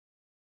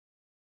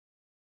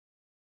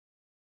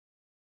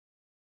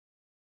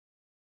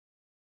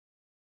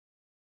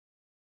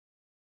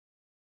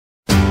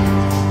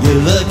You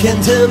look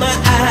into my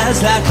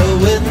eyes like a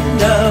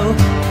window.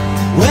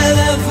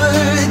 Wherever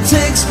it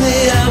takes me,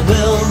 I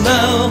will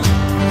know.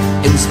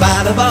 In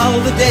spite of all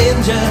the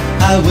danger,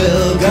 I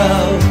will go.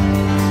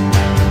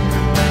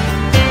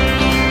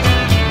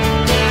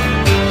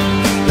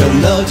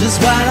 Don't know just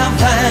what I'll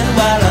find,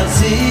 what I'll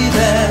see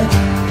there.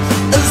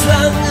 As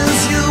long as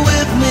you're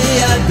with me,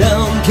 I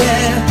don't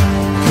care.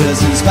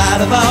 'Cause in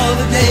spite of all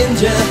the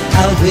danger,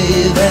 I'll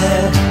be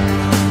there.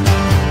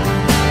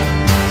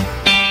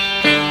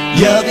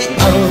 You're the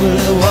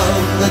only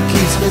one that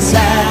keeps me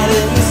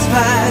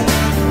satisfied.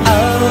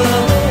 Oh,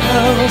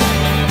 oh.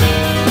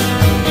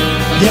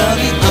 You're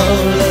the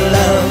only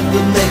love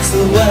that makes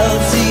the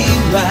world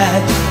seem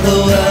right. The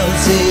world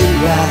seem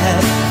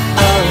right.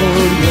 Oh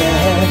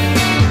yeah.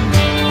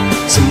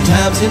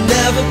 Sometimes you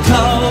never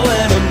call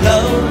when I'm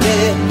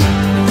lonely,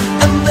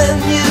 and then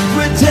you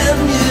pretend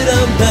you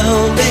don't know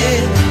me.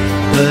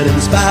 But in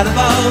spite of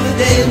all the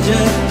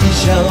danger, you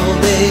show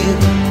me.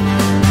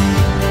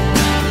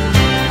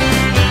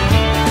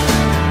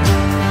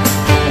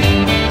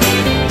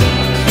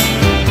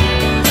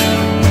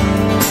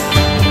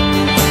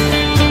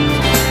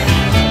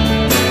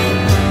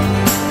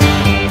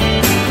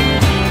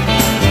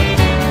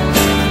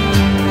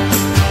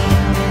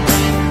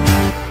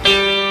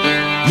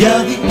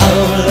 You're the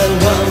only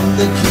one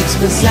that keeps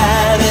me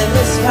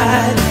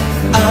satisfied.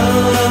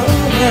 Oh,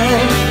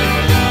 yeah.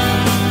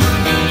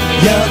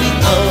 You're the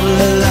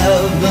only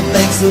love that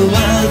makes the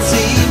world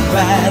seem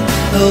right.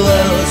 The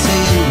world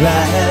seem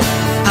right.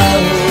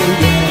 Oh,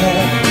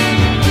 yeah.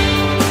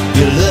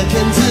 You look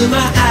into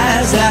my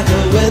eyes like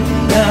a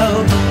window.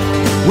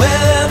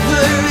 Wherever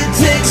it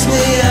takes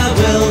me, I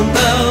will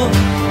know.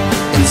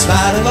 In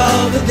spite of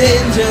all the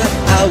danger,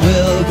 I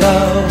will go.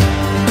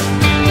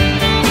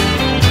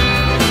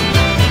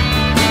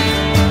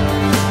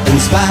 In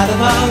spite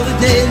of all the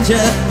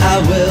danger, I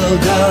will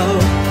go.